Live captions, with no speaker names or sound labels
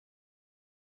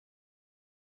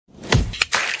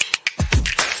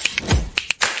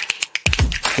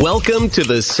Welcome to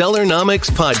the Sellernomics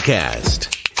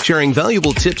Podcast, sharing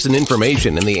valuable tips and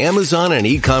information in the Amazon and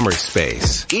e-commerce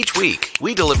space. Each week,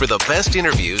 we deliver the best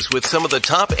interviews with some of the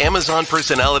top Amazon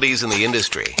personalities in the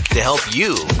industry to help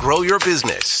you grow your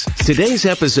business. Today's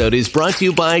episode is brought to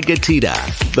you by Getida,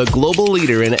 the global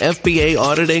leader in FBA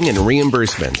auditing and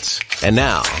reimbursements. And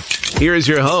now, here is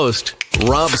your host,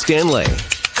 Rob Stanley.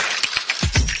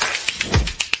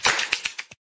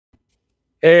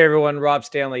 Hey everyone, Rob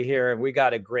Stanley here, and we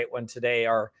got a great one today,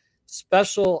 our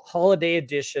special holiday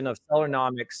edition of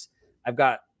Sellernomics. I've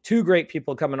got two great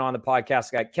people coming on the podcast.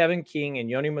 I got Kevin King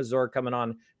and Yoni Mazur coming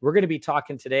on. We're going to be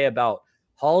talking today about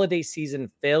holiday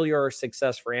season failure or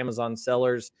success for Amazon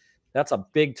sellers. That's a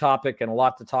big topic and a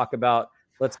lot to talk about.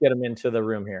 Let's get them into the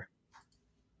room here.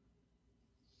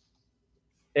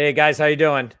 Hey guys, how you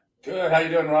doing? Good. How you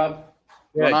doing, Rob?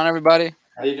 Good. Going on, everybody?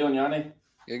 How you doing, Yanni?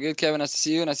 Good, Kevin. Nice to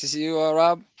see you. Nice to see you,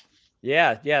 Rob.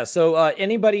 Yeah. So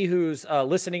anybody who's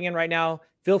listening in right now,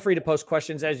 feel free to post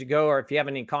questions as you go, or if you have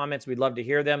any comments, we'd love to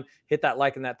hear them. Hit that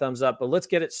like and that thumbs up. But let's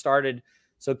get it started.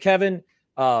 So Kevin,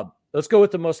 let's go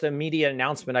with the most immediate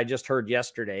announcement I just heard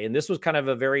yesterday. And this was kind of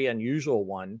a very unusual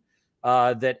one,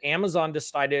 that Amazon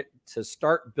decided to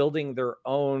start building their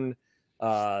own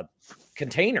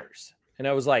containers. And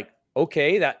I was like,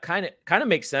 okay, that kind of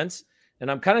makes sense. And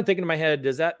I'm kind of thinking in my head,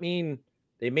 does that mean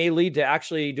they may lead to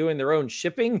actually doing their own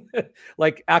shipping,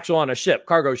 like actual on a ship,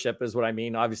 cargo ship is what I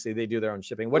mean. Obviously, they do their own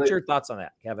shipping. What's your thoughts on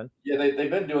that, Kevin? Yeah,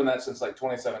 they've been doing that since like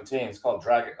 2017. It's called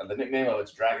Dragon. The nickname of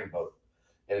it's Dragon Boat,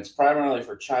 and it's primarily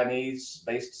for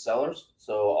Chinese-based sellers.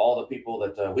 So all the people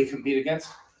that we compete against,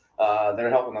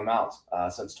 they're helping them out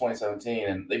since 2017,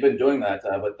 and they've been doing that.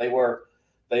 But they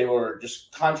were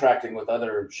just contracting with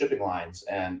other shipping lines,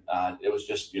 and it was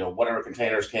just whatever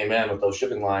containers came in with those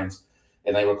shipping lines.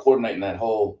 And they were coordinating that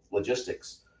whole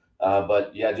logistics.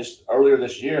 But yeah, just earlier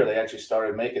this year, they actually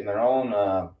started making their own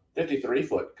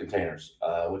 53-foot containers,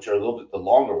 which are a little bit the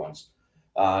longer ones.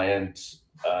 It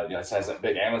has that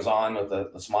big Amazon with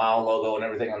the smile logo and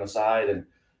everything on the side. And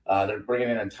they're bringing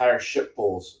in entire ship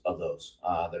pools of those.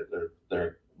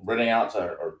 They're renting out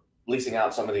or leasing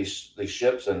out some of these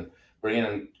ships and bringing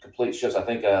in complete ships. I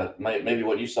think maybe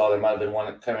what you saw, there might have been one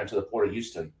that came into the port of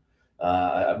Houston.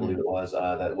 I believe it was,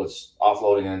 that was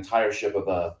offloading an entire ship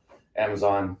of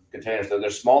Amazon containers. They're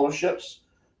smaller ships,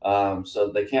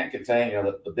 so they can't contain,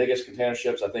 the biggest container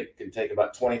ships, I think, can take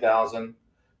about 20,000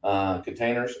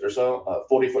 containers or so,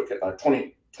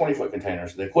 20-foot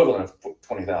containers, the equivalent of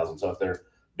 20,000. So if they're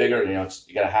bigger, you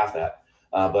got to half that.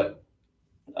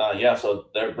 So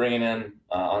they're bringing in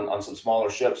on some smaller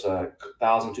ships,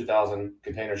 1,000, 2,000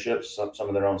 container ships, some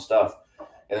of their own stuff.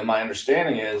 And then my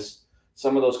understanding is,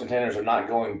 some of those containers are not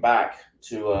going back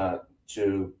to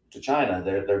China.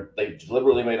 They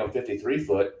deliberately made them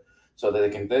 53-foot so that they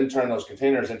can then turn those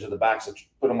containers into the backs and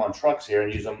put them on trucks here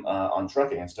and use them on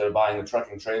trucking instead of buying the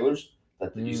trucking trailers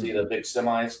that you see the big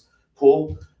semis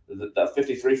pull. That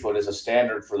 53-foot is a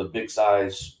standard for the big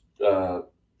size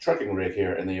trucking rig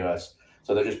here in the U.S.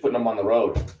 So they're just putting them on the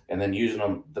road and then using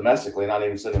them domestically, not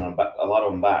even sending them back, a lot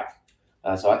of them back.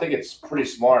 So I think it's pretty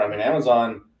smart. I mean,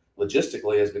 Amazon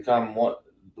logistically has become one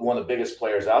of the biggest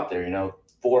players out there. 4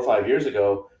 or 5 years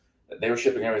ago, they were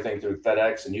shipping everything through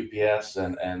FedEx and UPS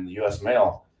and the US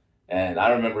Mail. And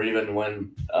I remember even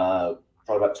when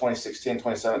probably about 2016,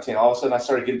 2017, all of a sudden I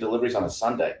started getting deliveries on a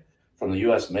Sunday from the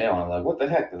US Mail. And I'm like, what the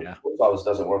heck? The post office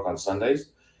doesn't work on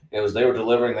Sundays. They were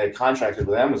delivering, they contracted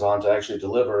with Amazon to actually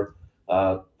deliver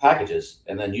packages.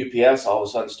 And then UPS all of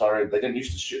a sudden started, they didn't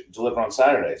used to deliver on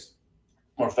Saturdays.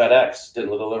 Or FedEx didn't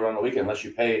deliver on the weekend unless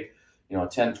you paid, $10,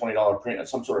 $20 premium,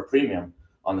 some sort of premium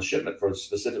on the shipment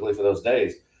specifically for those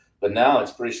days. But now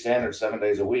it's pretty standard, 7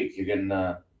 days a week. You're getting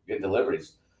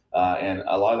deliveries, and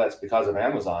a lot of that's because of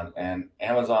Amazon. And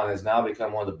Amazon has now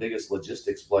become one of the biggest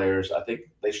logistics players. I think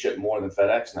they ship more than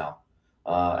FedEx now,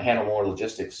 handle more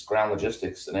logistics, ground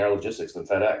logistics, and air logistics than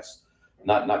FedEx.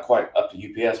 Not quite up to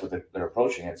UPS, but they're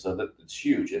approaching it. So that it's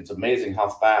huge. It's amazing how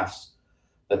fast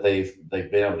that they've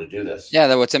been able to do this.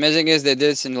 Yeah, what's amazing is they did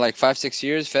this in like 5-6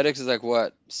 years. FedEx is like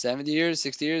what, 70 years,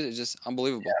 60 years? It's just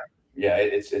unbelievable. Yeah,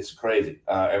 it's crazy.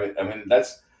 I mean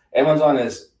that's Amazon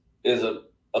is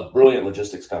a brilliant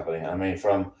logistics company. I mean,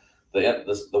 from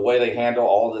the way they handle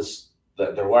all this,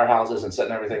 their warehouses and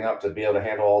setting everything up to be able to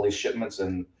handle all these shipments,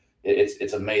 and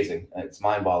it's amazing. It's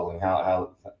mind-boggling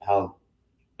how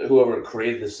whoever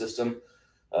created this system,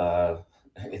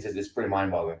 it's pretty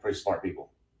mind-boggling. Pretty smart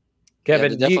people.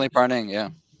 Kevin, yeah, definitely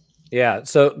partnering. Yeah.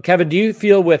 So Kevin, do you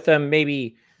feel with them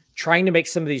maybe trying to make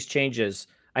some of these changes?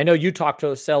 I know you talk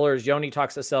to sellers, Yoni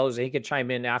talks to sellers, and he could chime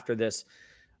in after this.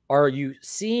 Are you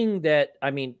seeing that?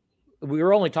 I mean, we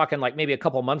were only talking like maybe a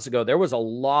couple months ago, there was a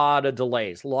lot of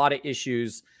delays, a lot of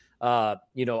issues.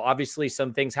 Obviously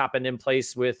some things happened in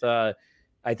place with,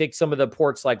 I think some of the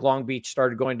ports like Long Beach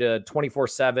started going to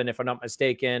 24/7, if I'm not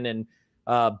mistaken. And,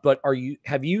 but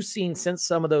have you seen since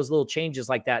some of those little changes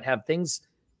like that, have things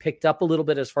picked up a little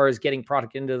bit as far as getting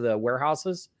product into the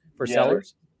warehouses for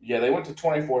sellers? They went to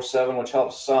 24/7, which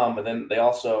helps some, but then they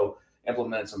also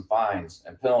implemented some fines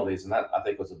and penalties, and that I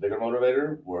think was a bigger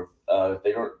motivator. Where if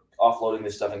they weren't offloading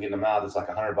this stuff and getting them out, it's like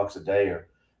 $100 a day, or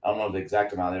I don't know the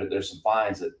exact amount. There's some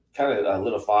fines that kind of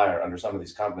lit a fire under some of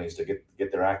these companies to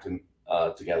get their acting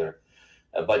together.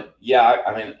 But yeah,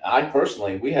 I mean, I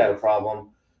personally, we had a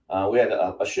problem. We had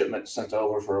a shipment sent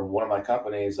over for one of my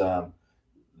companies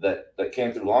that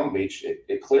came through Long Beach.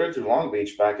 It cleared through Long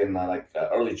Beach back in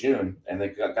early June, and they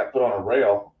got put on a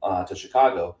rail to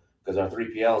Chicago because our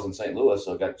 3PL is in St. Louis,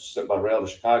 so it got sent by rail to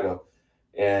Chicago,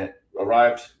 and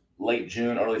arrived late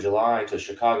June, early July to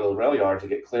Chicago rail yard to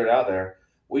get cleared out there.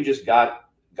 We just got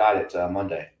it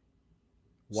Monday.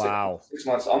 Wow. 6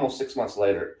 months, almost 6 months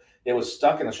later. It was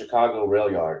stuck in the Chicago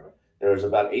rail yard. There was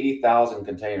about 80,000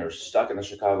 containers stuck in the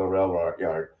Chicago rail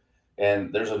yard.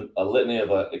 And there's a litany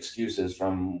of excuses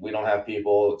from we don't have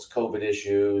people, it's COVID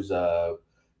issues,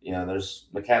 there's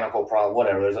mechanical problem,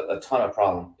 whatever. There's a ton of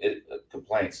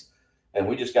complaints. And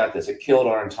we just got this. It killed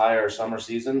our entire summer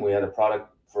season. We had a product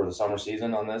for the summer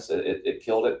season on this. It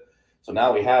killed it. So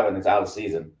now we have it and it's out of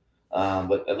season.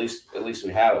 But at least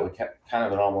we have it. We kind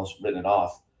of had almost written it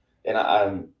off. And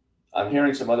I'm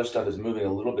hearing some other stuff is moving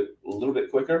a little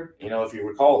bit quicker. If you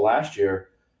recall last year,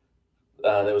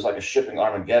 there was like a shipping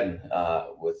Armageddon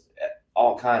with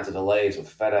all kinds of delays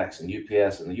with FedEx and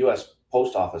UPS and the U.S.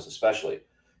 Post Office, especially.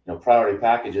 Priority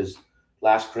packages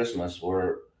last Christmas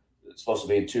were supposed to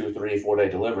be in 2, 3, 4 day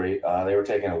delivery. They were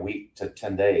taking a week to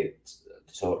 10 days,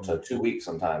 to 2 weeks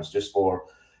sometimes,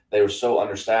 they were so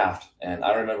understaffed. And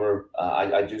I remember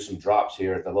I do some drops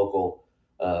here at the local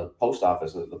post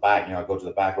office at the back. I go to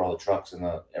the back where all the trucks and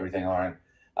everything are. And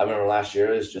I remember last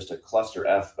year it was just a cluster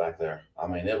F back there. I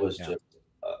mean, it was just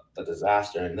a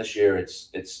disaster. And this year it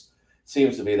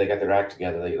seems to be they got their act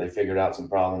together. They figured out some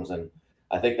problems, and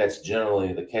I think that's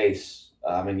generally the case.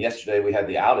 I mean, yesterday we had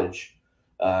the outage,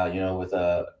 with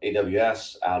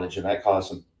AWS outage, and that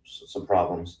caused some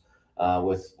problems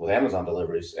with Amazon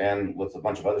deliveries and with a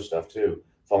bunch of other stuff too,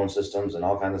 phone systems and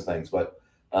all kinds of things. But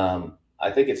I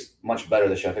think it's much better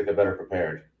this year. I think they're better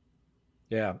prepared.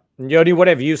 Yeah. And Yoni, what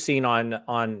have you seen on,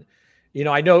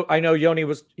 I know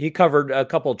Yoni he covered a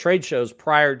couple of trade shows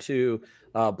prior to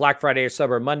Black Friday or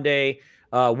Cyber Monday.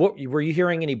 What were you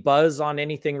hearing any buzz on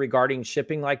anything regarding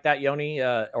shipping like that, Yoni,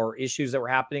 or issues that were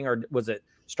happening, or was it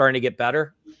starting to get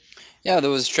better? Yeah,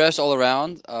 there was stress all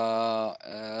around.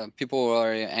 People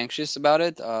were anxious about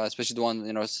it, especially the one,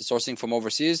 sourcing from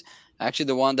overseas. Actually,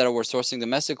 the one that were sourcing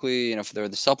domestically, if they're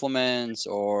the supplements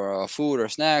or food or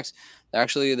snacks,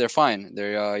 they're fine.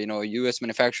 They're, U.S.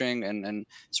 manufacturing and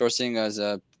sourcing is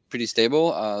pretty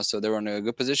stable. So they were in a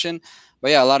good position.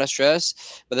 But yeah, a lot of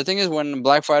stress. But the thing is, when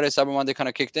Black Friday, Cyber Monday kind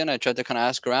of kicked in, I tried to kind of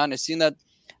ask around. It seemed that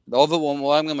the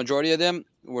overwhelming majority of them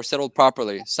were settled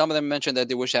properly. Some of them mentioned that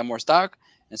they wish they had more stock,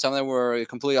 and some of them were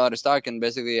completely out of stock and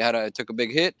basically took a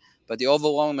big hit. But the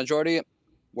overwhelming majority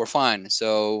were fine.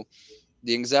 So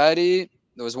the anxiety,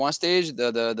 there was one stage.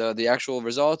 The actual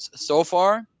results so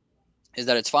far is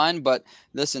that it's fine. But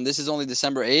listen, this is only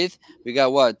December 8th. We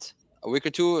got what, a week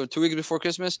or 2 weeks before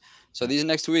Christmas. So these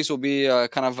next 2 weeks will be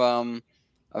kind of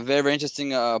a very, very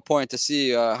interesting point to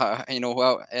see how,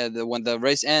 when the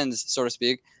race ends, so to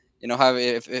speak. How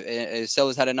if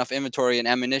sellers had enough inventory and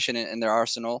ammunition in their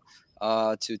arsenal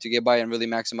to get by and really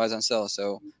maximize on sales.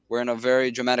 So we're in a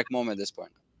very dramatic moment at this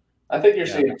point. I think you're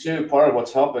seeing too, part of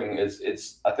what's helping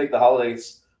is I think the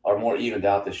holidays are more evened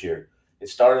out this year. It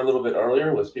started a little bit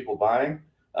earlier with people buying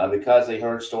because they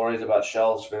heard stories about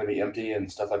shelves going to be empty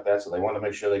and stuff like that. So they wanted to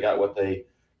make sure they got what they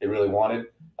really wanted.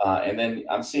 And then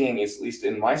I'm seeing, at least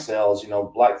in my sales,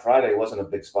 Black Friday wasn't a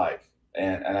big spike.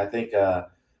 And I think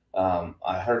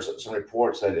I heard some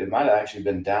reports that it might have actually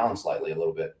been down slightly a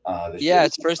little bit. This year.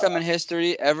 It's first time in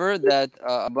history ever that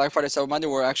Black Friday, Cyber Monday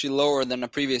were actually lower than the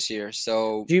previous year.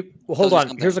 So hold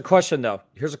on. Here's a question though.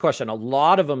 A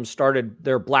lot of them started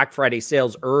their Black Friday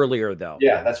sales earlier though.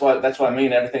 Yeah, that's what I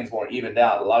mean. Everything's more evened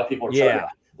out. A lot of people are trying.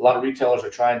 A lot of retailers are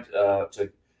trying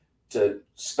to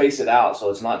space it out so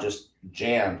it's not just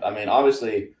jammed. I mean,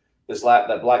 obviously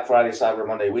that Black Friday, Cyber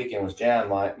Monday weekend was jammed.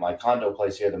 My condo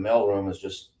place here, the mail room is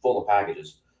just full of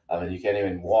packages. I mean, you can't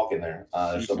even walk in there.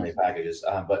 There's so many packages.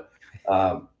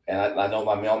 And And I know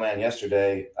my mailman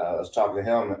yesterday, I was talking to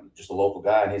him, just a local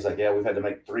guy, and he's like, yeah, we've had to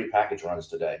make 3 package runs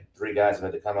today. 3 guys have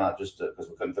had to come out just because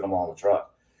we couldn't fit them all in the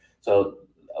truck. So,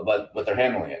 but they're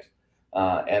handling it.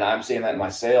 And I'm seeing that in my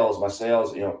sales. My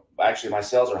sales, actually my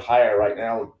sales are higher right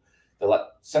now.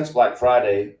 Since Black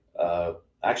Friday,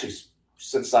 actually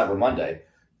since Cyber Monday,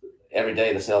 every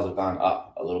day the sales have gone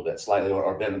up a little bit, slightly,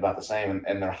 or been about the same.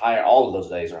 And they're higher. All of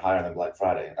those days are higher than Black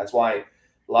Friday. That's why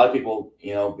a lot of people,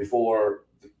 before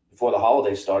the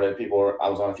holidays started, I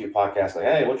was on a few podcasts like,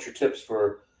 hey, what's your tips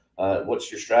for,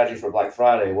 what's your strategy for Black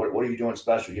Friday? What are you doing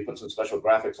special? You put some special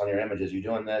graphics on your images. You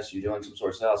doing this? You doing some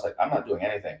sort of sales? Like, I'm not doing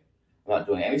anything. I'm not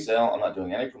doing any sale. I'm not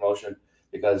doing any promotion,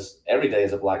 because every day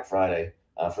is a Black Friday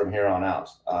from here on out,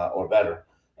 or better.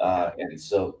 And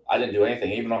so I didn't do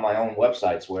anything, even on my own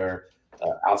websites where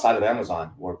outside of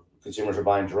Amazon, where consumers are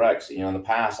buying directs. In the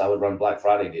past, I would run Black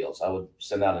Friday deals. I would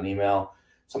send out an email.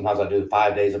 Sometimes I do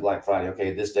 5 days of Black Friday.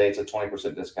 Okay, this day it's a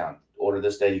 20% discount. Order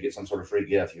this day, you get some sort of free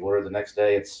gift. You order the next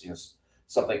day, it's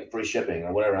something, free shipping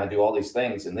or whatever. And I do all these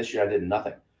things, and this year I did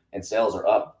nothing, and sales are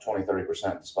up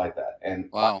 20-30% despite that. And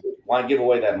wow, why give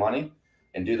away that money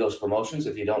and do those promotions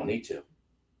if you don't need to?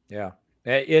 Yeah,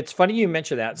 it's funny you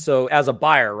mentioned that. So as a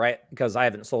buyer, right? Because I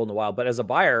haven't sold in a while, but as a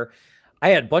buyer, I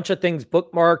had a bunch of things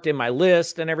bookmarked in my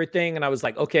list and everything, and I was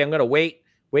like, okay, I'm going to wait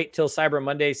till Cyber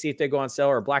Monday, see if they go on sale,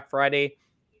 or Black Friday.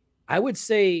 I would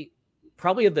say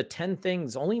probably of the 10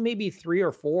 things, only maybe 3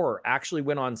 or 4 actually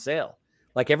went on sale.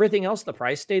 Like everything else, the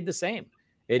price stayed the same.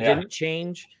 It didn't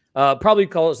change. Probably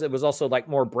because it was also like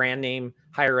more brand name,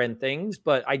 higher end things.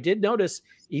 But I did notice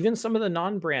even some of the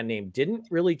non-brand name didn't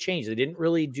really change. They didn't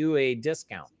really do a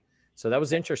discount. So that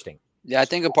was interesting. Yeah, I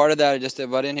think a part of that, just to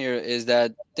butt in here, is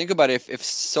that think about it, if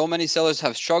so many sellers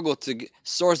have struggled to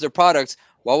source their products,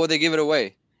 why would they give it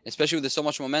away? Especially with so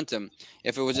much momentum.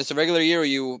 If it was just a regular year,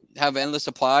 you have endless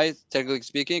supply, technically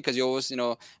speaking, because you always,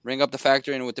 ring up the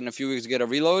factory and within a few weeks get a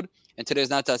reload. And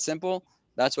today's not that simple.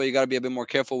 That's why you got to be a bit more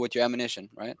careful with your ammunition,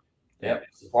 right? Yeah,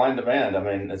 supply and demand. I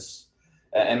mean,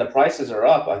 and the prices are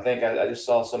up. I think I just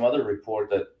saw some other report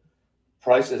that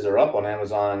prices are up on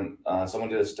Amazon.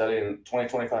 Someone did a study in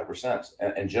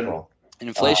 20-25% in general.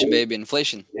 Inflation, baby,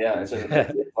 inflation. Yeah, it's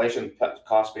inflation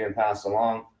cost being passed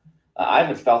along. I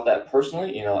haven't felt that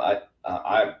personally.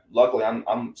 I luckily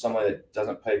I'm somebody that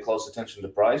doesn't pay close attention to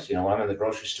price. When I'm in the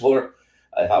grocery store,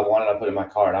 if I want it, I put it in my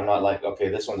cart. I'm not like, okay,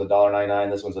 this one's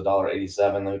 $1.99, this one's $1.87.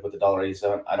 Let me put the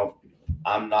 $1.87.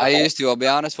 I'm not. I used to. I'll be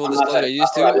honest, full disclosure. I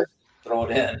used to. I just throw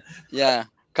it in. Yeah,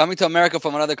 coming to America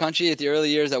from another country at the early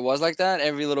years, I was like that.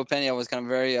 Every little penny I was kind of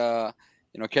very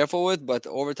careful with. But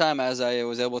over time, as I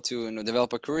was able to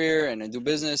develop a career and do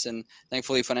business, and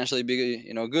thankfully financially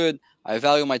be good, I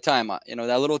value my time.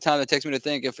 That little time that takes me to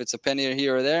think if it's a penny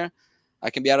here or there, I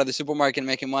can be out of the supermarket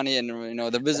making money and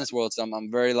the business world. So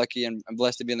I'm very lucky and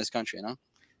blessed to be in this country.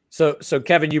 So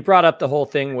Kevin, you brought up the whole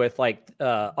thing with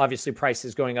obviously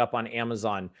prices going up on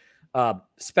Amazon.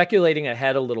 Speculating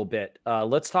ahead a little bit,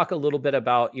 let's talk a little bit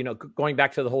about going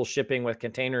back to the whole shipping with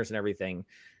containers and everything.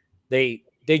 They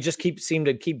just seem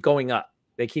to keep going up.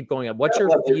 They keep going up. What's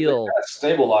your feel? They're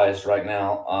stabilized right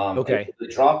now. Okay,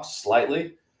 it dropped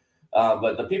slightly,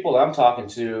 but the people that I'm talking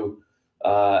to,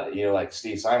 like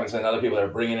Steve Simonson and other people that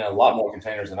are bringing in a lot more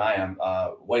containers than I am,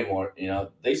 way more.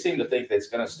 They seem to think that it's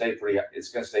going to stay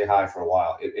high for a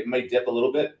while. It may dip a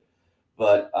little bit,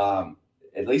 but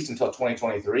at least until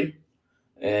 2023,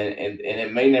 and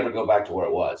it may never go back to where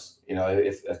it was.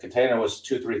 If a container was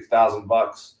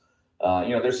 $2,000-3,000,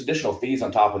 there's additional fees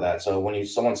on top of that. So when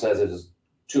someone says it is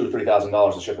 $2,000 to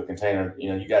 $3,000 to ship a container,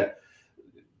 you got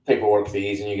paperwork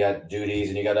fees and you got duties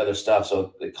and you got other stuff.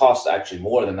 So it costs actually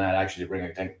more than that actually to bring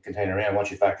a container in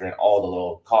once you factor in all the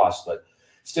little costs. But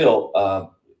still,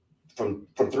 from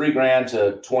 $3,000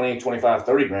 to 20, 25,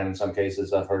 30 grand in some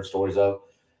cases, I've heard stories of.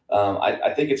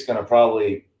 I think it's going to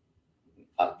probably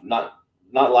not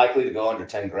likely to go under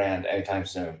 10 grand anytime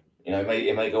soon.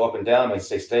 It may go up and down, may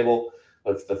stay stable,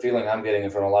 but the feeling I'm getting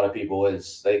from a lot of people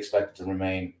is they expect it to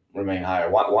remain higher.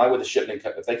 Why would the shipment,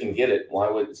 if they can get it,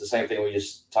 it's the same thing we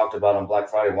just talked about on Black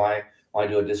Friday. Why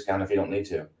do a discount if you don't need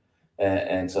to?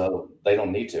 And so they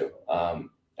don't need to.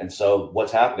 And so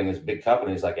what's happening is big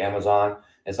companies like Amazon.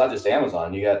 It's not just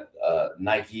Amazon. You got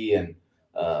Nike and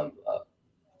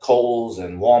Kohl's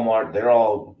and Walmart. They're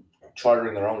all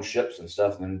chartering their own ships and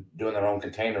stuff and doing their own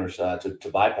containers to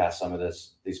bypass some of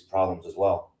these problems as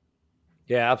well.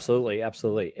 Yeah, absolutely.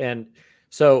 Absolutely. And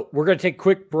so we're going to take a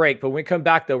quick break, but when we come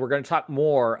back though, we're going to talk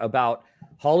more about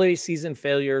holiday season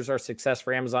failures or success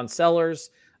for Amazon sellers.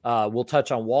 We'll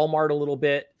touch on Walmart a little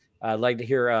bit. I'd like to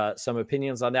hear some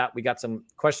opinions on that. We got some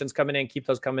questions coming in. Keep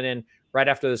those coming in right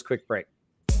after this quick break.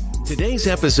 Today's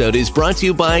episode is brought to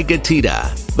you by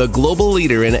Getida, the global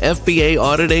leader in FBA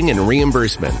auditing and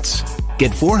reimbursements.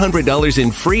 Get $400 in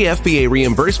free FBA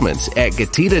reimbursements at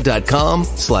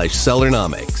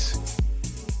Getida.com/Sellernomics.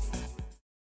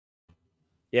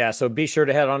 Yeah, so be sure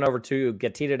to head on over to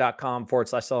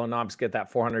Getida.com/Sellernomics, get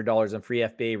that $400 in free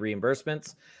FBA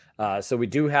reimbursements. So we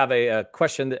do have a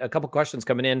couple questions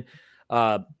coming in.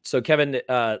 So Kevin,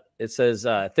 it says,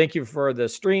 thank you for the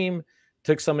stream.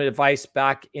 Took some advice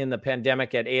back in the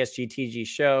pandemic at ASGTG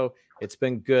show. It's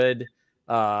been good.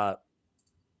 I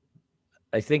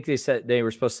think they said they were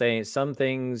supposed to say some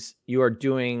things you are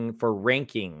doing for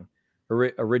ranking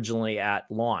originally at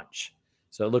launch.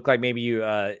 So it looked like maybe you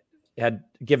had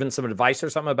given some advice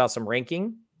or something about some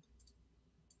ranking.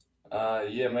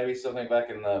 Yeah, maybe something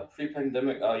back in the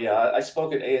pre-pandemic. Yeah, I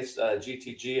spoke at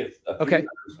ASGTG a few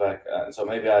years back, so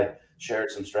maybe I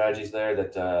shared some strategies there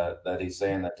that he's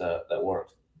saying that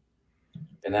worked.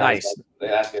 And now Nice. they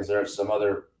ask me, is there some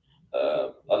other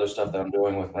stuff that I'm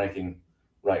doing with ranking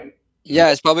right?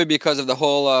 Yeah, it's probably because of the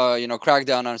whole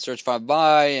crackdown on search find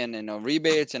buy and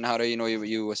rebates and how to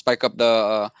you spike up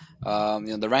the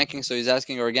the ranking. So he's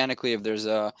asking organically if there's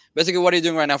basically what are you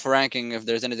doing right now for ranking? If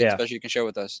there's anything special you can share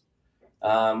with us.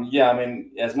 Yeah, I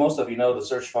mean, as most of you know, the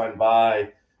search find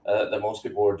buy that most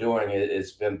people are doing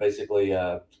it's been basically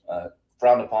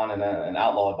frowned upon and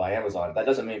outlawed by Amazon. That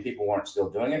doesn't mean people weren't still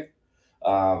doing it,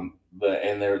 but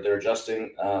they're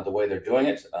adjusting the way they're doing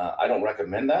it. I don't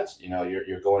recommend that.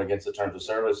 You're going against the terms of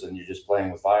service and you're just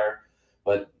playing with fire.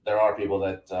 But there are people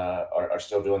that are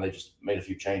still doing. They just made a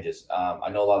few changes.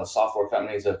 I know a lot of software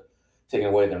companies have taken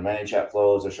away their ManyChat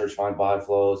flows, their search find buy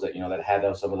flows that that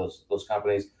had some of those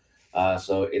companies.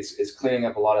 So it's cleaning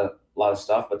up a lot of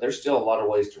stuff, but there's still a lot of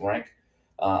ways to rank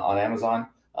on Amazon.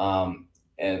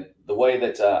 And the way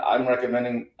that I'm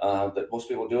recommending that most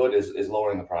people do it is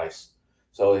lowering the price.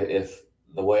 So if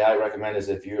the way I recommend is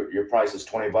if your price is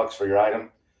 $20 for your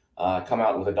item, come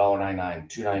out with $1.99,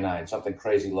 $2.99, something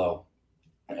crazy low,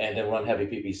 and then run heavy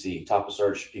PPC, top of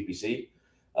search PPC,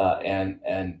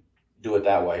 and do it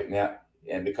that way. Now,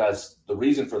 and because the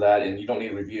reason for that, and you don't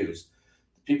need reviews.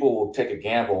 People will take a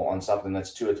gamble on something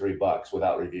that's $2 or $3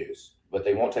 without reviews, but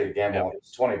they won't take a gamble on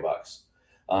it's $20.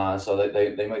 So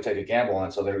they might take a gamble on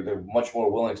it. So they're much more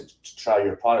willing to try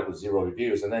your product with 0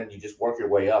 reviews. And then you just work your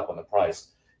way up on the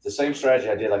price. It's the same strategy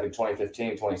I did like in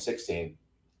 2015, 2016.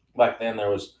 Back then there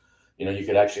was, you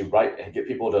could actually get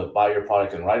people to buy your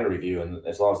product and write a review. And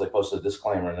as long as they posted a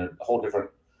disclaimer and a whole different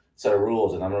set of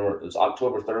rules. And I remember it was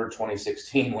October 3rd,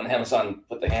 2016 when Amazon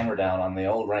put the hammer down on the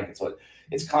old ranking. So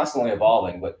it's constantly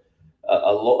evolving, but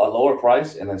a lower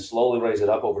price and then slowly raise it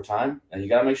up over time. And you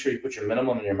got to make sure you put your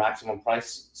minimum and your maximum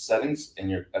price settings in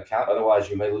your account. Otherwise,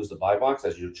 you may lose the buy box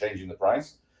as you're changing the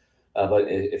price. But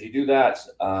if you do that,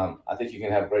 I think you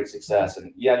can have great success.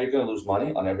 And yeah, you're going to lose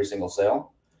money on every single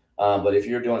sale. But if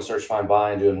you're doing search, find,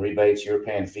 buy, and doing rebates, you're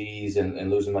paying fees and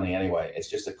losing money anyway. It's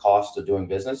just a cost of doing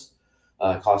business,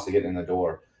 cost of getting in the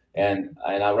door. And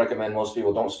I recommend most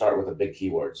people don't start with the big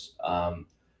keywords.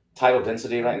 Title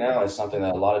density right now is something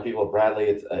that a lot of people,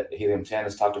 Bradley at Helium 10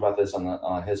 has talked about this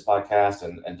on his podcast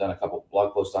and done a couple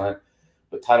blog posts on it.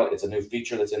 But it's a new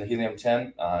feature that's in Helium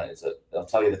 10. It'll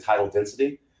tell you the title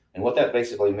density. And what that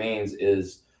basically means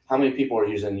is how many people are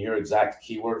using your exact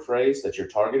keyword phrase that you're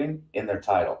targeting in their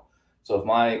title. So if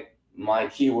my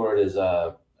keyword is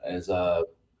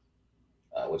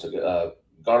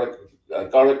garlic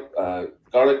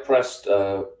pressed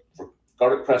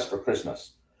for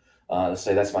Christmas. Let's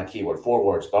say that's my keyword, 4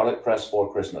 words, garlic press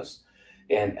for Christmas.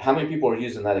 And how many people are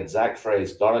using that exact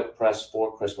phrase, garlic press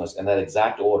for Christmas, in that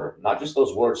exact order, not just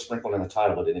those words sprinkled in the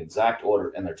title, but in exact order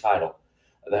in their title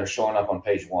that are showing up on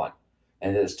page 1.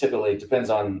 And it's typically, depends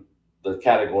on the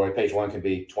category. Page 1 can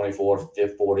be 24,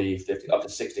 40, 50, up to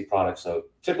 60 products. So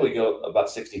typically go about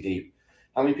 60 deep.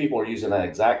 How many people are using that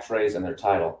exact phrase in their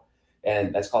title?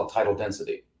 And that's called title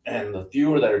density. And the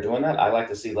fewer that are doing that, I like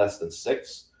to see less than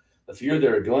 6. The fewer that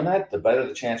are doing that, the better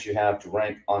the chance you have to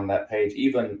rank on that page,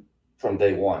 even from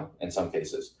day 1 in some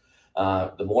cases.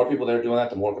 The more people that are doing that,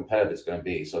 the more competitive it's going to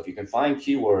be. So if you can find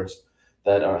keywords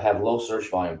that have low search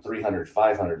volume, 300,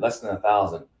 500, less than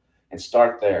 1,000, and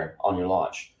start there on your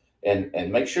launch.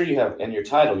 And make sure you have in your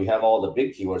title, you have all the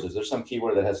big keywords. If there's some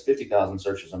keyword that has 50,000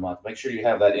 searches a month, make sure you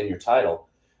have that in your title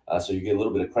so you get a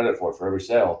little bit of credit for it for every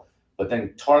sale. But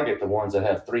then target the ones that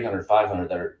have 300,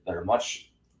 500 that are much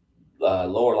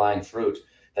lower lying fruit,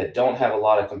 that don't have a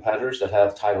lot of competitors, that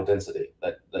have title density.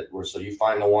 So you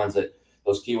find the ones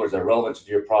those keywords that are relevant to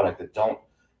your product that don't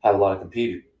have a lot of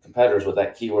competitors with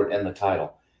that keyword in the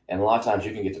title. And a lot of times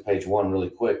you can get to page 1 really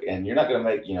quick, and you're not going to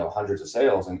make hundreds of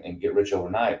sales and get rich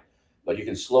overnight. but you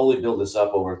can slowly build this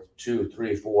up over 2,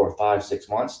 3, 4, 5, 6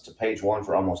 months to page 1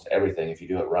 for almost everything if you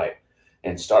do it right.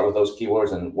 And start with those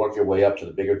keywords and work your way up to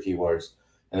the bigger keywords.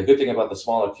 And the good thing about the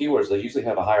smaller keywords, they usually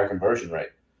have a higher conversion rate.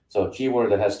 So a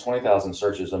keyword that has 20,000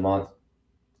 searches a month,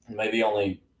 maybe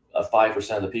only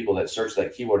 5% of the people that search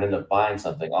that keyword end up buying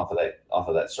something off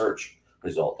of that search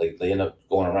result. They end up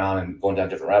going around and going down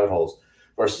different rabbit holes,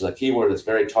 versus a keyword that's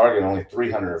very targeted, only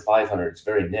 300 or 500. It's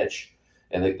very niche,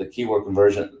 and the keyword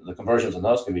conversion, the conversions on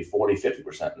those can be 40,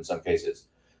 50% in some cases.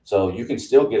 So you can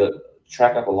still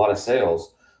track up a lot of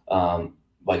sales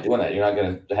by doing that. You're not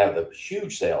going to have the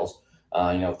huge sales.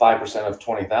 5% of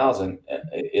 20,000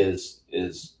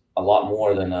 is a lot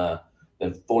more than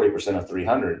 40% of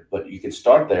 300, but you can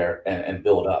start there and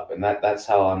build up. And that's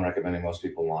how I'm recommending most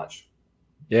people launch.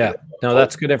 Yeah, no,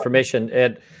 that's good information.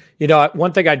 And,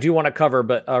 one thing I do want to cover,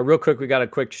 but real quick, we got a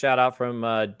quick shout out from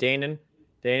Danon.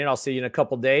 Danon, I'll see you in a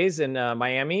couple days in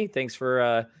Miami. Thanks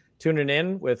for tuning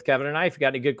in with Kevin and I. If you got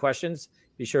any good questions,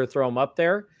 be sure to throw them up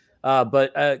there.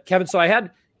 But Kevin, so I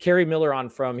had Carrie Miller on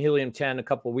from Helium 10 a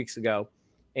couple of weeks ago,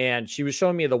 and she was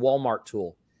showing me the Walmart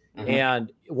tool. Mm-hmm.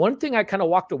 And one thing I kind of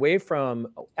walked away from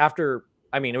after,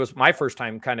 it was my first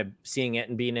time kind of seeing it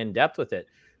and being in depth with it.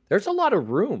 There's a lot of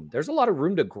room. There's a lot of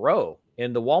room to grow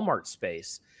in the Walmart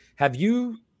space. Have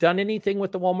you done anything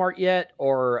with the Walmart yet,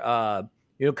 or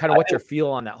kind of what's your feel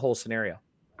on that whole scenario?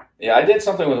 Yeah, I did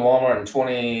something with Walmart in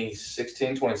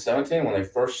 2016, 2017 when they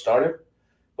first started,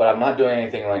 but I'm not doing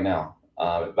anything right now.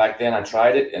 Back then I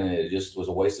tried it and it just was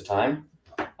a waste of time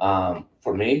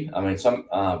for me.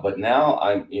 But now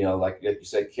I'm, like you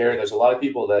said, Carrie, there's a lot of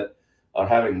people that are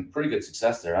having pretty good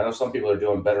success there. I know some people are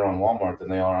doing better on Walmart than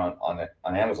they are on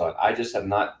Amazon. I just have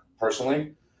not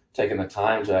personally taken the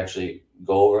time to actually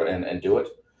go over and do it.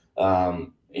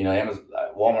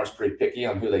 Walmart's pretty picky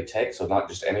on who they take, so not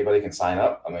just anybody can sign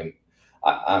up.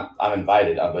 I'm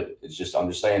invited, but I'm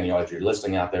just saying, if you're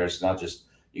listing out there, it's not just,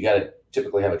 you got to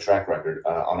typically have a track record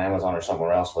on Amazon or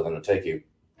somewhere else for them to take you.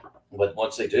 But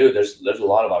once they do, there's a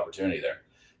lot of opportunity there,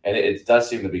 and it does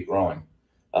seem to be growing.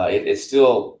 It's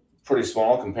still pretty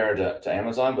small compared to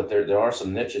Amazon, but there are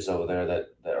some niches over there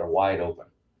that are wide open,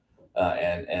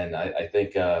 and I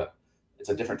think it's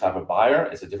a different type of buyer.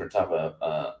 It's a different type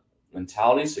of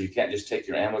mentality. So you can't just take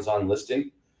your Amazon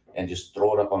listing and just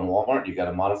throw it up on Walmart. You got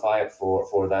to modify it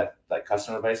for that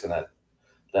customer base and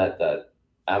that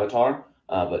avatar.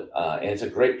 And it's a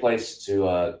great place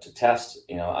to test.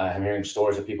 I'm hearing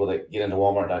stories of people that get into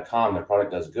Walmart.com, their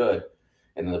product does good,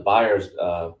 and then the buyers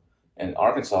in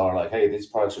Arkansas are like, hey, these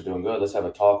products are doing good. Let's have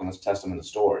a talk and let's test them in the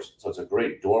stores. So it's a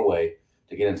great doorway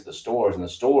to get into the stores. And the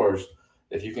stores,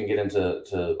 if you can get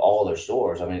into all their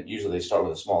stores, usually they start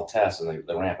with a small test and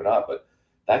they ramp it up, but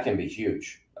that can be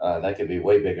huge. That could be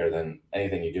way bigger than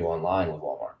anything you do online with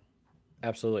Walmart.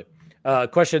 Absolutely. A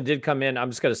question did come in. I'm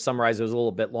just going to summarize. It was a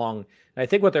little bit long. And I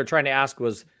think what they're trying to ask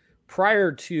was,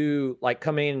 prior to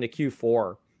coming into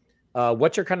Q4,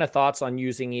 what's your kind of thoughts on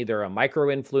using either a micro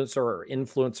influencer or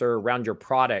influencer around your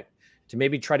product to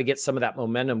maybe try to get some of that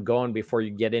momentum going before you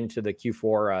get into the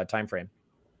Q4 timeframe?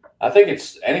 I think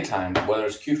it's anytime, whether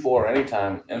it's Q4 or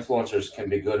anytime, influencers can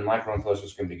be good, micro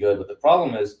influencers can be good. But the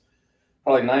problem is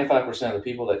probably 95% of the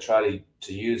people that try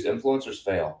to use influencers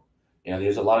fail.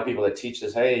 There's a lot of people that teach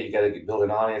this, hey, you got to build an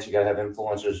audience, you got to have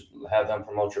influencers, have them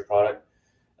promote your product.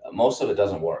 Most of it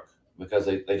doesn't work because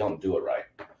they don't do it right.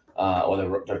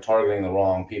 Or they're targeting the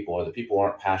wrong people, or the people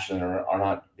aren't passionate or are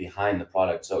not behind the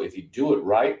product. So if you do it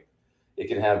right, it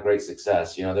can have great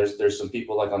success. There's some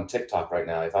people like on TikTok right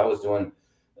now. If I was doing,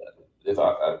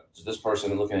 this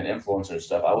person looking at influencer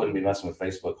stuff, I wouldn't be messing with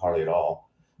Facebook hardly at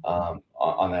all.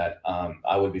 On that,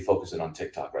 I would be focusing on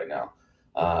TikTok right now.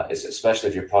 Especially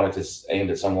if your product is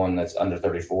aimed at someone that's under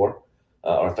 34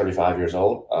 or 35 years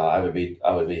old. I would be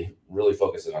really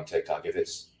focusing on TikTok.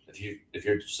 If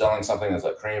you're selling something that's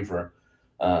a cream for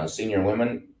senior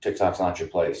women, TikTok's not your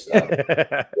place.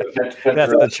 That's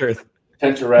the truth.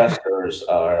 Pinterest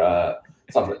or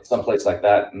some place like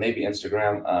that, maybe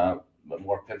Instagram, but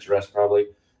more Pinterest probably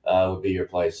would be your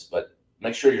place. But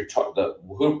make sure your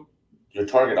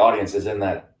target audience is in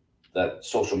that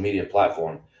social media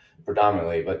platform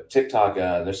predominantly. But TikTok,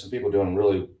 there's some people doing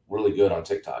really, really good on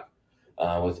TikTok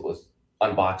with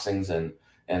unboxings, and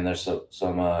there's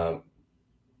some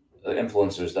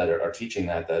influencers that are teaching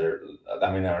that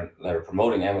are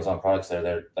promoting Amazon products that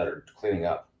are cleaning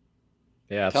up.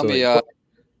 Yeah, absolutely.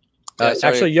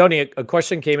 Actually, Yoni, a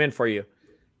question came in for you.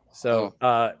 So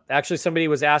actually somebody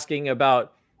was asking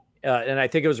about, and I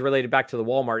think it was related back to the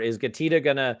Walmart, is Getida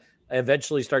going to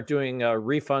eventually start doing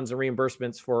refunds and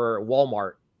reimbursements for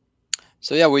Walmart?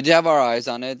 So yeah, we do have our eyes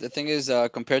on it. The thing is,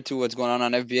 compared to what's going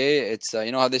on FBA, it's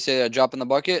you know how they say a drop in the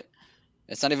bucket.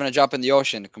 It's not even a drop in the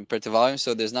ocean compared to volume.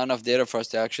 So there's not enough data for us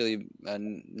to actually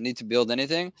need to build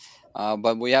anything.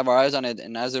 But we have our eyes on it,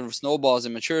 and as it snowballs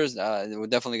and matures, we're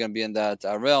definitely going to be in that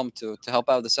realm to help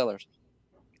out the sellers.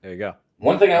 There you go.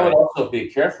 One thing I would also be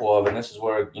careful of, and this is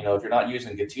where, if you're not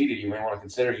using Getida, you may want to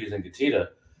consider using Getida.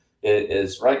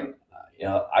 Is right.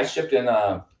 I shipped in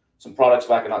some products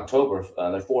back in October.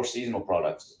 They're 4 seasonal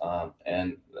products,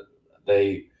 and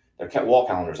they're wall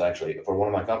calendars actually for one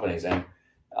of my companies, and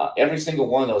every single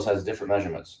one of those has different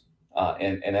measurements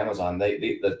in Amazon.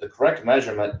 The correct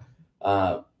measurement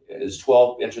is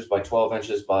 12 inches by 12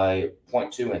 inches by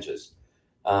 0.2 inches.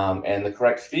 And the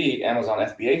correct fee, Amazon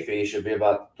FBA fee, should be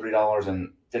about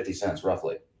 $3.50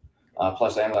 roughly.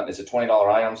 Plus Amazon, it's a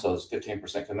 $20 item, so it's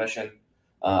 15% commission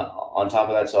on top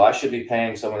of that. So I should be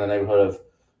paying somewhere in the neighborhood of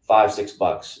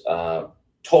 $5-6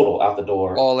 total out the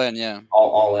door. All in, yeah.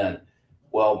 All in.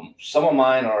 Well, some of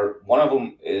mine are, one of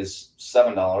them is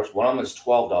 $7, one of them is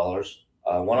 $12,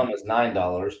 one of them is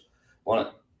 $9.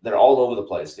 They're all over the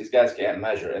place. These guys can't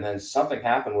measure. And then something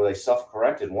happened where they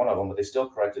self-corrected one of them, but they still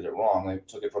corrected it wrong. They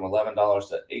took it from $11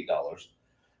 to $8.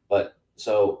 But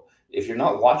so if you're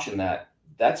not watching that,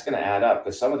 that's going to add up,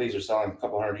 because some of these are selling a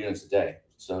couple hundred units a day.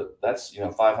 So that's,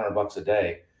 $500 a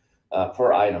day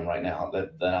per item right now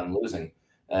that I'm losing.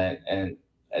 And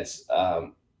it's,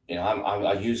 I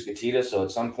use Getida, so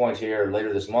at some point here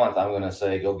later this month, I'm going to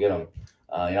say, go get them.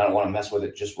 I don't want to mess with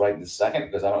it just right this second,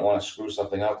 because I don't want to screw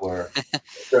something up where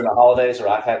during the holidays, or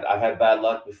I've had bad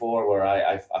luck before where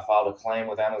I filed a claim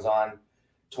with Amazon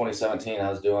 2017. I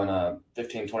was doing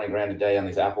 15-20 grand a day on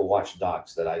these Apple Watch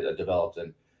docks that I developed,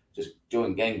 and just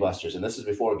doing gangbusters. And this is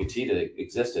before Getida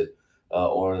existed,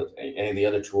 or any of the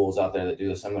other tools out there that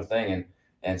do a similar thing.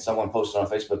 And someone posted on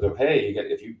Facebook, go, hey,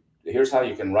 here's how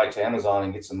you can write to Amazon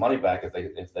and get some money back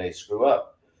if they screw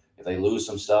up, if they lose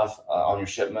some stuff on your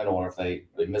shipment, or if they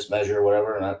mismeasure or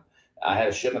whatever. And I had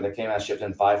a shipment that came out, shipped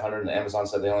in 500, and Amazon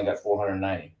said they only got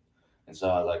 490. And so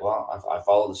I was like, well, I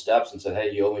followed the steps and said,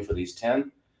 hey, you owe me for these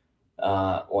 10.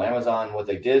 Well, Amazon, what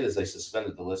they did is they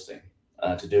suspended the listing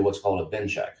to do what's called a bin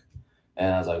check.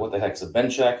 And I was like, what the heck's a bin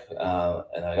check?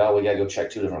 And I go, we got to go check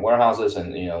 2 different warehouses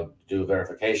and, do a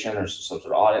verification or some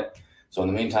sort of audit. So in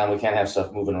the meantime, we can't have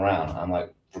stuff moving around. I'm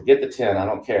like, forget the 10. I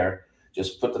don't care.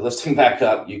 Just put the listing back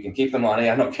up. You can keep the money.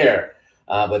 I don't care.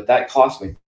 But that cost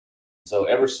me. So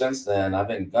ever since then, I've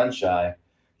been gun shy.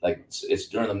 Like, it's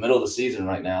during the middle of the season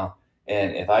right now.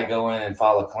 And if I go in and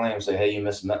file a claim, say, hey, you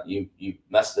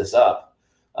messed this up,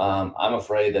 I'm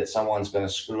afraid that someone's going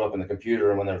to screw up in the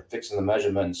computer when they're fixing the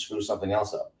measurement and screw something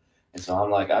else up. And so I'm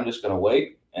like, I'm just going to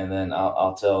wait. And then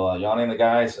I'll tell Yanni and the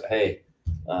guys, hey,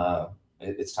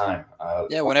 it's time.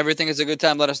 Yeah, when everything is a good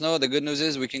time, let us know. The good news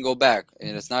is we can go back,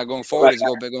 and it's not going forward; it's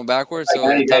going backwards. So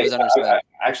the time is understood. I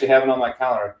actually have it on my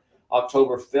calendar.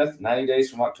 October 5th, 90 days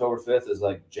from October 5th is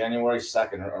like January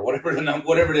 2nd or whatever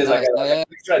it is. Nice. I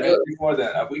try to do it before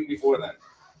then, a week before then.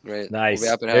 Great. Nice.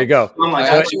 We'll there you go.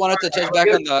 I actually wanted to touch back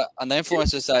on the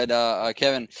influencer side,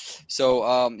 Kevin.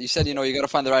 So you said, you got to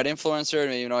find the right influencer.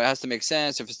 It has to make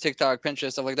sense if it's TikTok,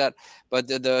 Pinterest, stuff like that. But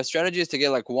the strategy is to get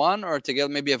like one, or to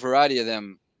get maybe a variety of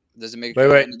them. Does it make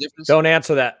any difference? Don't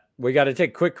answer that. We got to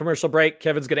take a quick commercial break.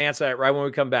 Kevin's going to answer that right when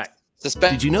we come back.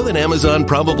 Did you know that Amazon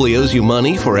probably owes you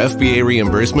money for FBA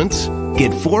reimbursements?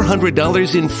 Get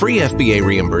 $400 in free FBA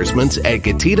reimbursements at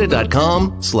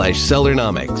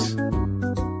Getida.com/Sellernomics.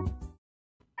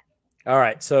 All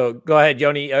right. So go ahead,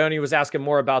 Yoni. Yoni was asking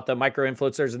more about the micro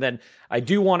influencers. And then I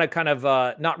do want to kind of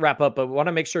not wrap up, but want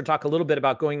to make sure talk a little bit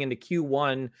about going into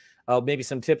Q1, maybe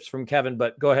some tips from Kevin.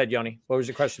 But go ahead, Yoni. What was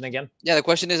your question again? Yeah, the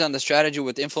question is on the strategy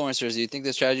with influencers. Do you think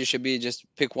the strategy should be just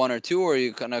pick 1 or 2, or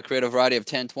you kind of create a variety of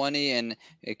 10, 20 and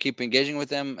keep engaging with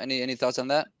them? Any thoughts on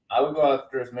that? I would go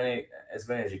after as many as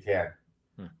you can.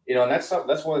 And that's one of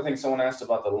the things someone asked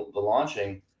about the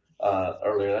launching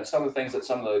earlier. That's some of the things that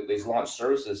some of these launch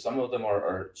services, some of them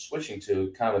are switching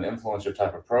to kind of an influencer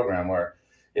type of program, where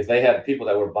if they had people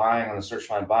that were buying on the search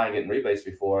find buying, getting rebates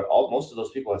before, most of those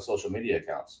people have social media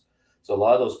accounts. So a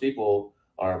lot of those people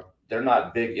they're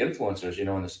not big influencers,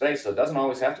 in the space. So it doesn't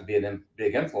always have to be a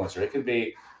big influencer. It can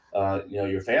be,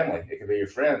 your family. It can be your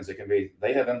friends. It can be,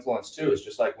 they have influence too. It's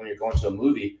just like when you're going to a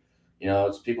movie,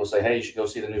 it's people say, hey, you should go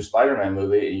see the new Spider-Man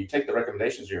movie, and you take the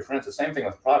recommendations of your friends. The same thing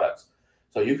with products.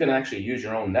 So you can actually use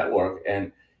your own network.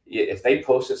 And if they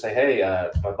post it, say, hey,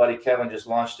 my buddy Kevin just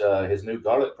launched his new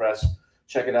garlic press.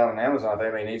 Check it out on Amazon if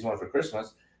anybody needs one for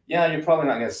Christmas. Yeah, you're probably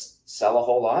not going to sell a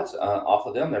whole lot off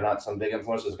of them. They're not some big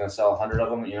influencers going to sell 100 of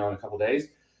them, in a couple of days.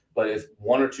 But if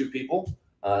 1 or 2 people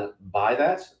buy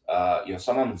that.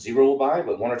 Some of them zero will buy,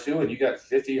 but one or two, and you got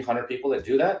 50, 100 people that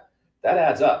do that. That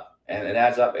adds up, and it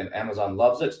adds up, and Amazon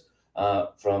loves it.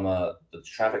 From the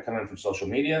traffic coming from social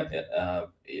media,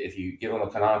 if you give them a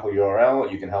canonical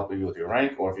URL, you can help you with your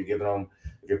rank, or if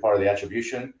you're part of the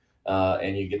attribution,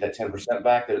 and you get that 10%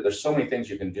 back. There's so many things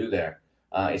you can do there.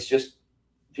 It's just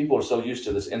people are so used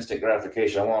to this instant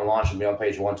gratification. I want to launch and be on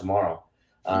page 1 tomorrow.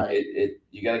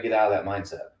 You got to get out of that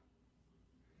mindset.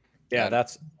 Yeah,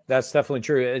 that's definitely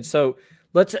true. And so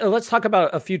let's talk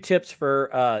about a few tips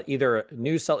for either a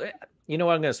new seller. You know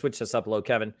what? I'm going to switch this up a little,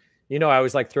 Kevin. I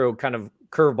always like throw kind of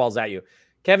curveballs at you.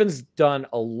 Kevin's done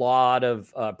a lot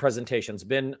of presentations,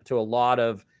 been to a lot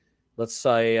of, let's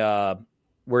say,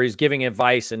 where he's giving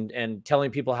advice and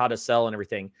telling people how to sell and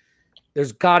everything.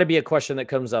 There's got to be a question that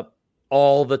comes up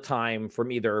all the time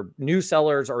from either new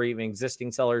sellers or even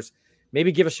existing sellers.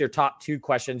 Maybe give us your top 2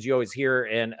 questions you always hear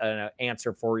and an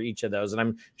answer for each of those. And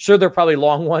I'm sure they're probably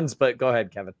long ones, but go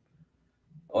ahead, Kevin.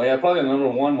 Oh yeah, probably the number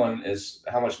one is,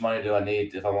 how much money do I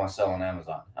need if I want to sell on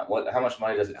Amazon? How much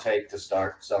money does it take to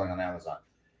start selling on Amazon?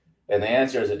 And the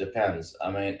answer is it depends. I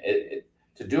mean,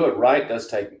 to do it right does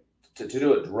take, to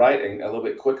do it right and a little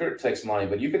bit quicker, it takes money.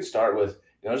 But you could start with,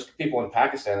 there's people in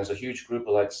Pakistan. There's a huge group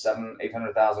of like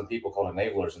 700,000-800,000 people called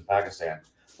enablers in Pakistan.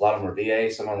 A lot of them are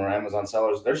VA, some of them are Amazon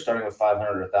sellers. They're starting with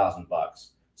 $500 or $1,000.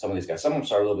 Some of these guys, some of them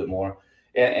start a little bit more.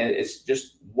 And it's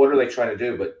just, what are they trying to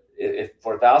do? But if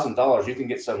for $1,000, you can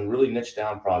get some really niche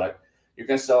down product. You're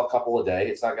going to sell a couple a day.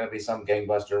 It's not going to be some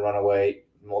gangbuster runaway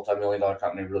multi-million-dollar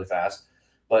company really fast.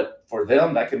 But for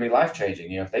them, that can be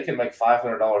life-changing. If they can make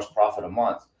 $500 profit a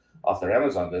month off their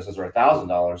Amazon business, or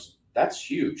 $1,000, that's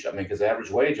huge. I mean, because the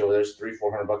average wage over there is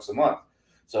 $300-400 a month.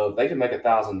 So if they can make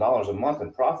 $1,000 a month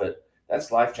in profit,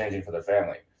 that's life-changing for their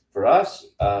family. For us,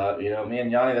 me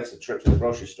and Yanni, that's a trip to the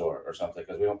grocery store or something,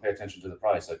 because we don't pay attention to the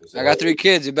price. Like we said, I got 3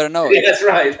 kids. You better know it. Yeah, that's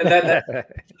right.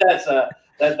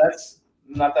 That's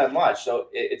not that much. So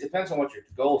it depends on what your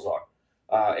goals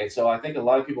are. And so I think a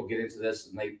lot of people get into this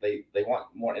and they want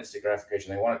more instant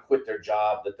gratification. They want to quit their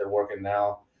job that they're working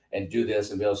now and do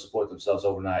this and be able to support themselves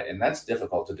overnight. And that's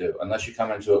difficult to do unless you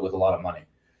come into it with a lot of money.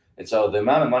 And so the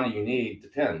amount of money you need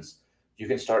depends. You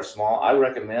can start small. I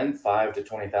recommend 5 to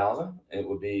 20,000. It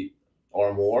would be,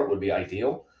 or more would be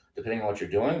ideal, depending on what you're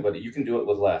doing, but you can do it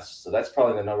with less. So that's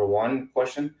probably the number 1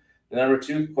 question. The number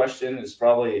 2 question is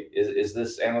probably, is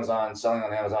this Amazon, selling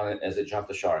on Amazon, as it jumped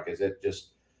the shark? Is it just,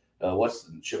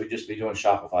 should we just be doing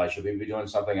Shopify? Should we be doing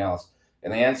something else?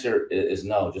 And the answer is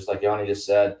no. Just like Yanni just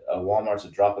said, Walmart's a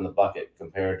drop in the bucket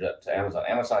compared to Amazon.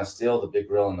 Amazon is still the big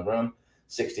gorilla in the room.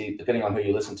 60, depending on who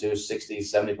you listen to, 60,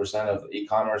 70% of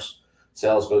e-commerce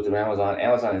sales go through Amazon.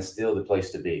 Amazon is still the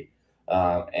place to be.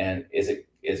 And is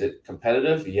it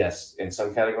competitive? Yes. In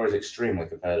some categories, extremely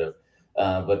competitive.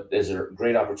 But is there a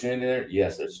great opportunity there?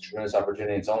 Yes, there's tremendous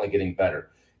opportunity. It's only getting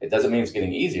better. It doesn't mean it's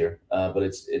getting easier, but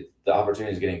the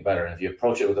opportunity is getting better. And if you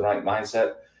approach it with the right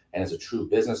mindset and it's a true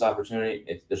business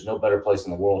opportunity, there's no better place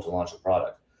in the world to launch a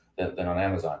product than on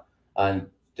Amazon. And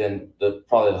then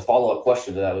probably the follow-up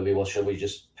question to that would be, well, should we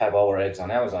just have all our eggs on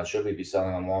Amazon? Should we be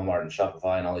selling on Walmart and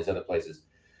Shopify and all these other places?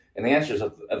 And the answer is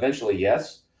eventually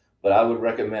yes, but I would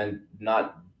recommend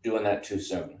not doing that too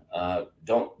soon.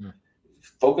 Don't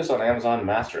focus on Amazon,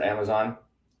 master Amazon.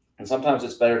 And sometimes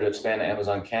it's better to expand to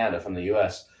Amazon Canada from the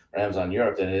US or Amazon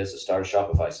Europe than it is to start a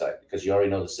Shopify site, because you already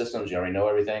know the systems, you already know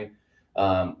everything.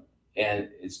 And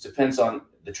it depends on,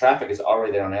 the traffic is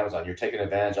already there on Amazon. You're taking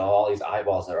advantage of all these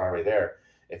eyeballs that are already there.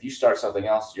 If you start something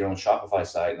else, your own Shopify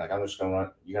site, like I'm just going to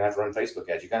run, you're going to have to run Facebook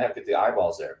ads. You're going to have to get the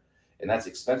eyeballs there. And that's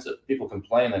expensive. People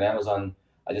complain that Amazon,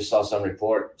 I just saw some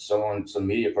report, some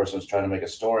media person was trying to make a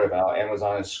story about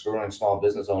Amazon is screwing small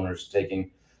business owners, taking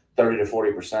 30 to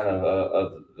 40%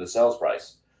 of the sales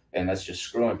price. And that's just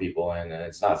screwing people. And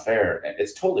it's not fair.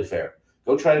 It's totally fair.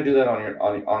 Go try to do that on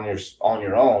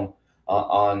your own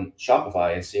on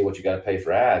Shopify and see what you got to pay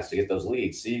for ads to get those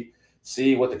leads.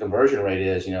 See what the conversion rate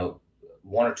is,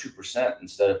 1 or 2%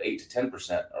 instead of 8 to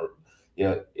 10%, or,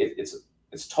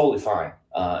 it's totally fine.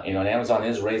 And Amazon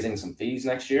is raising some fees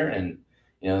next year, and,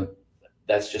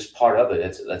 that's just part of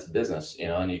it. That's business,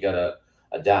 and you got to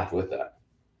adapt with that.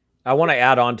 I want to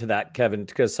add on to that, Kevin,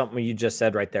 because something you just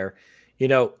said right there,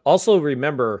 also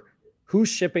remember who's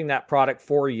shipping that product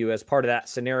for you as part of that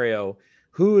scenario.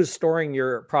 Who is storing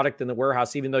your product in the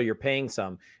warehouse, even though you're paying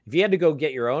some? If you had to go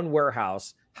get your own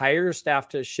warehouse, hire your staff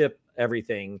to ship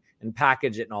everything and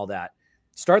package it and all that,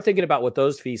 start thinking about what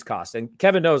those fees cost. And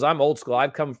Kevin knows I'm old school.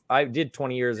 I did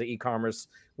 20 years of e-commerce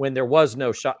when there was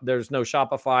no there's no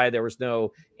Shopify, there was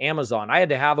no Amazon. I had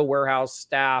to have a warehouse,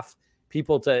 staff,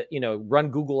 people to, run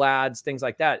Google ads, things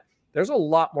like that. there's a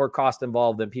lot more cost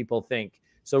involved than people think.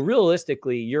 So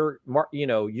realistically, your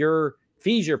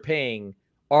fees you're paying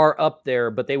are up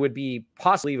there, but they would be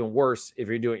possibly even worse if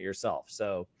you're doing it yourself.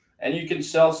 So, and you can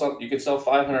sell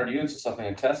 500 units of something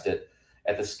and test it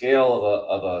at the scale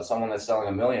of someone that's selling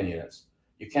 1 million units.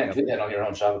 You can't do that on your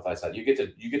own Shopify site. You get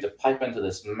to pipe into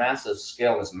this massive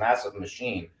scale, this massive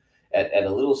machine at a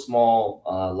little small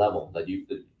level that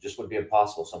just would be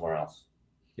impossible somewhere else.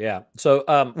 Yeah. So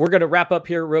we're going to wrap up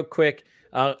here real quick.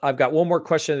 I've got one more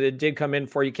question that did come in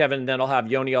for you, Kevin. Then I'll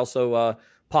have Yoni also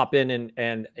pop in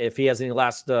and if he has any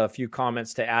last few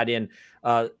comments to add in.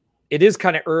 It is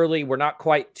kind of early. We're not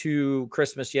quite to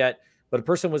Christmas yet, but a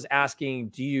person was asking,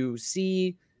 do you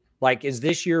see, like, is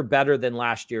this year better than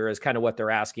last year is kind of what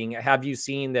they're asking. Have you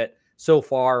seen that so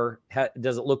far?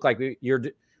 Does it look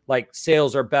like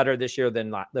sales are better this year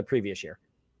than the previous year?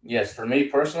 Yes, for me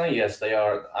personally, yes, they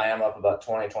are. I am up about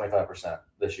 20-25%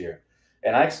 this year,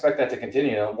 and I expect that to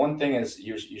continue. One thing is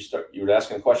you were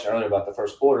asking a question earlier about the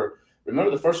first quarter.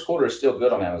 Remember, the first quarter is still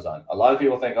good on Amazon. A lot of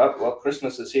people think, oh, well,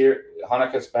 Christmas is here,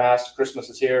 Hanukkah's passed, Christmas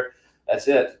is here, that's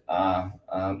it.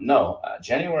 No,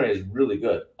 January is really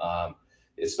good,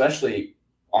 especially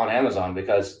on Amazon,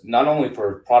 because not only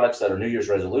for products that are New Year's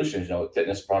resolutions,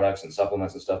 fitness products and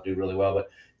supplements and stuff do really well, but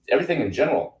everything in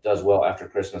general does well after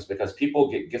Christmas because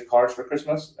people get gift cards for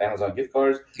Christmas, Amazon gift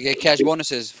cards. They get cash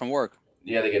bonuses from work.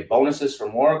 Yeah, they get bonuses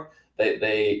from work.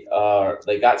 They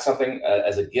got something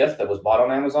as a gift that was bought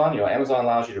on Amazon. Amazon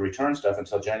allows you to return stuff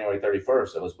until January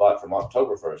 31st. It was bought from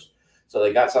October 1st. So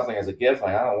they got something as a gift.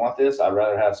 Like, I don't want this. I'd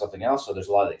rather have something else. So there's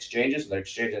a lot of exchanges. And they're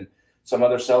exchanging some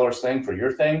other seller's thing for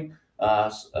your thing.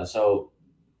 So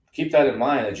keep that in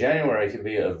mind. That January can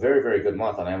be a very, very good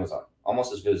month on Amazon.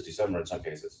 Almost as good as December in some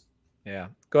cases. Yeah.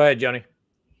 Go ahead, Johnny.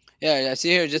 Yeah, I see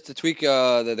here just to tweak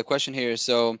the question here.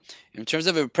 So in terms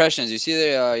of impressions, you see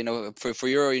there, for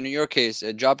your case,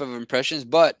 a drop of impressions,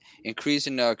 but increase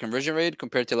in conversion rate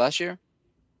compared to last year.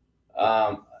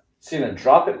 Seeing a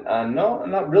drop in no,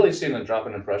 I'm not really seeing a drop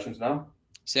in impressions. No.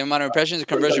 Same amount of impressions.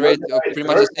 Conversion rate pretty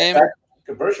much the same.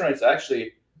 Conversion rates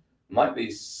actually might be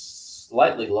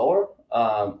slightly lower.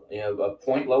 A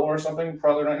point lower or something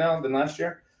probably right now than last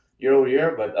year over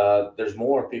year. But there's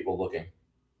more people looking.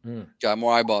 Got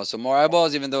more eyeballs. So more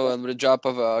eyeballs, even though with a drop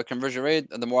of conversion rate,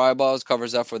 the more eyeballs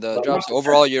covers up for the drop. So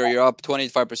overall, you're up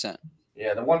 25%.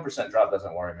 Yeah, the 1% drop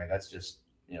doesn't worry me. That's just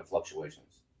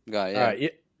fluctuations. Got it. Yeah. All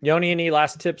right, Yoni, any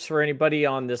last tips for anybody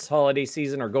on this holiday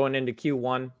season or going into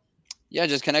Q1? Yeah,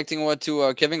 just connecting what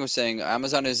to Kevin was saying.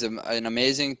 Amazon is an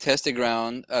amazing testing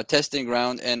ground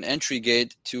and entry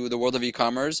gate to the world of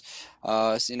e-commerce.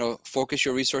 Focus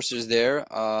your resources there.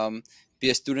 Be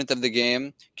a student of the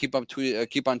game. Keep on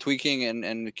tweaking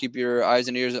and keep your eyes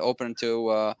and ears open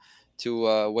to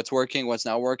what's working, what's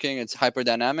not working. It's hyper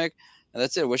dynamic. And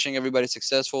that's it. Wishing everybody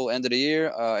successful end of the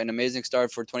year, an amazing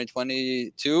start for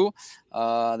 2022.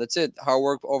 That's it. Hard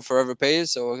work forever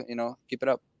pays. So keep it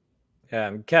up.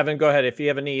 Yeah, Kevin, go ahead. If you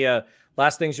have any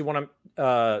last things you want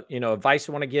to, advice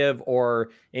you want to give,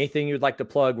 or anything you'd like to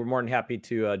plug, we're more than happy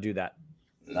to do that.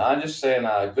 No, I'm just saying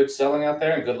good selling out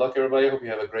there and good luck, everybody. I hope you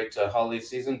have a great holiday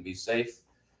season. Be safe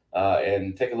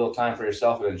and take a little time for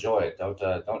yourself and enjoy it.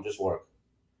 Don't just work.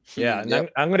 Yeah, and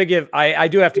yep. I'm going to give, I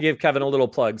do have to give Kevin a little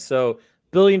plug. So $1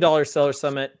 Billion Seller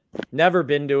Summit, never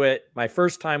been to it. My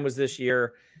first time was this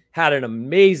year. Had an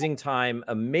amazing time,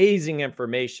 amazing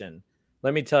information.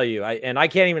 Let me tell you, I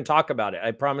can't even talk about it.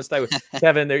 I promised I would,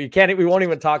 Kevin, we won't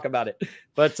even talk about it.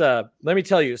 But let me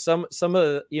tell you, some of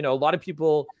the, a lot of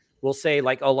people will say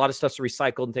like, oh, a lot of stuff's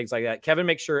recycled and things like that. Kevin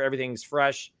makes sure everything's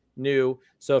fresh, new.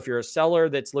 So if you're a seller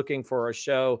that's looking for a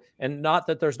show, and not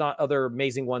that there's not other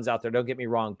amazing ones out there, don't get me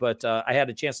wrong, but I had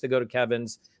a chance to go to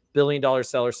Kevin's $1 Billion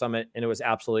Seller Summit, and it was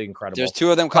absolutely incredible. There's 2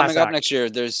 of them coming up next year.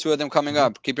 There's 2 of them coming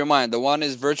up. Keep in mind, the one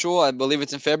is virtual. I believe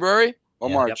it's in February or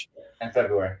March. Yep. And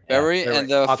February. February. And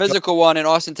the physical one in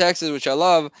Austin, Texas, which I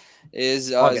love, is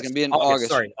going to be in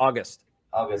August. Sorry, August.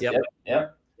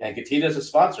 Yep. And Getida is a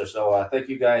sponsor, so thank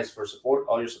you guys for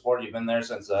all your support. You've been there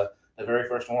since the very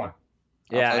first one.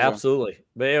 Yeah, absolutely.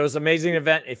 But it was an amazing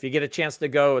event. If you get a chance to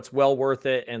go, it's well worth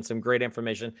it, and some great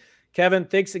information. Kevin,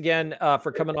 thanks again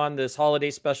for coming on this holiday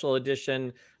special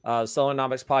edition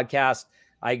Sellernomics podcast.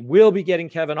 I will be getting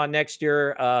Kevin on next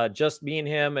year, just me and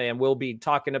him, and we'll be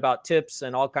talking about tips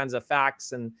and all kinds of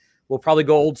facts, and we'll probably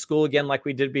go old school again like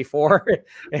we did before,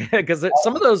 because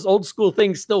some of those old school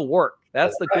things still work.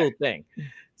 That's the cool thing.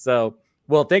 So,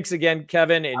 well, thanks again,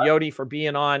 Kevin and Yodi, for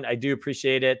being on. I do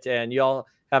appreciate it, and y'all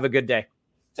have a good day.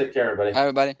 Take care, everybody. Hi,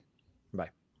 everybody. Bye.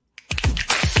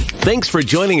 Thanks for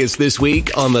joining us this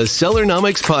week on the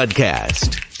Sellernomics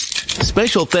podcast.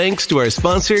 Special thanks to our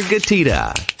sponsor,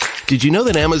 Getida. Did you know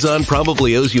that Amazon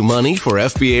probably owes you money for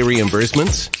FBA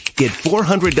reimbursements? Get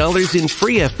 $400 in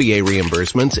free FBA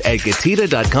reimbursements at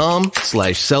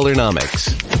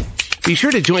Getida.com/Sellernomics. Be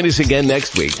sure to join us again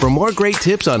next week for more great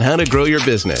tips on how to grow your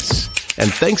business.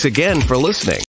 And thanks again for listening.